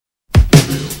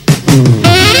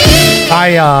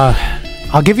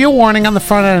I'll give you a warning on the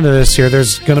front end of this here.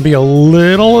 There's going to be a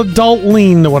little adult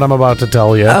lean to what I'm about to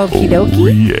tell you. Okie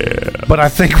dokie. Yeah. But I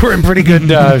think we're in pretty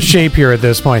good shape here at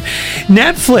this point.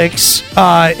 Netflix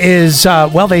is,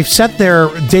 they've set their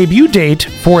debut date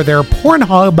for their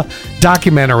Pornhub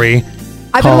documentary.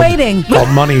 I've been waiting. Called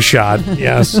Money Shot,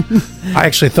 yes. I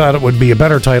actually thought it would be a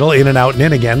better title, In and Out and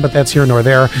In Again, but that's here nor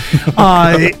there.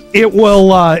 It will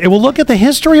look at the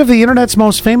history of the internet's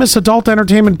most famous adult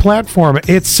entertainment platform,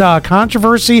 its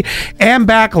controversy and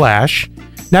backlash.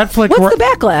 Netflix. What's the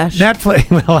backlash? Netflix.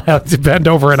 Well, I'll have to bend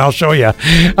over and I'll show you.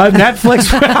 Netflix.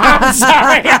 I'm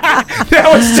sorry. That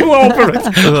was too open.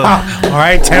 All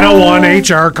right, 1001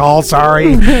 HR call. Sorry.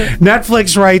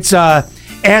 Netflix writes,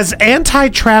 as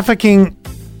anti-trafficking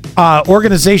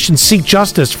organizations seek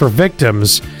justice for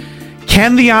victims,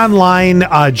 can the online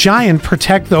giant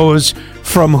protect those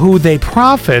from who they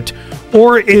profit,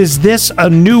 or is this a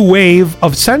new wave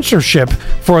of censorship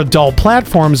for adult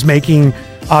platforms making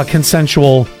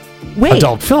consensual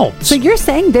adult films? So you're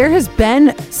saying there has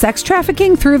been sex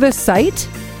trafficking through this site?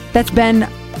 That's been,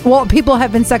 people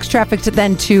have been sex trafficked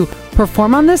then to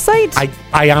perform on this site?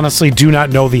 I honestly do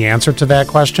not know the answer to that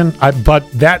question, but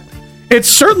that it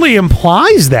certainly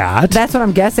implies that. That's what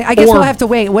I'm guessing. I guess we'll have to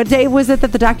wait. What day was it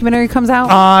that the documentary comes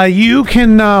out? You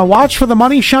can watch for the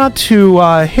Money Shot to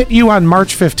hit you on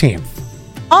March 15th.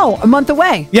 Oh, a month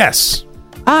away. Yes.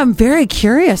 I'm very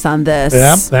curious on this.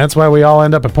 Yep, that's why we all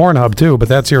end up at Pornhub too, but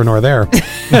that's here nor there.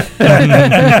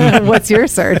 What's your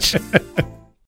search?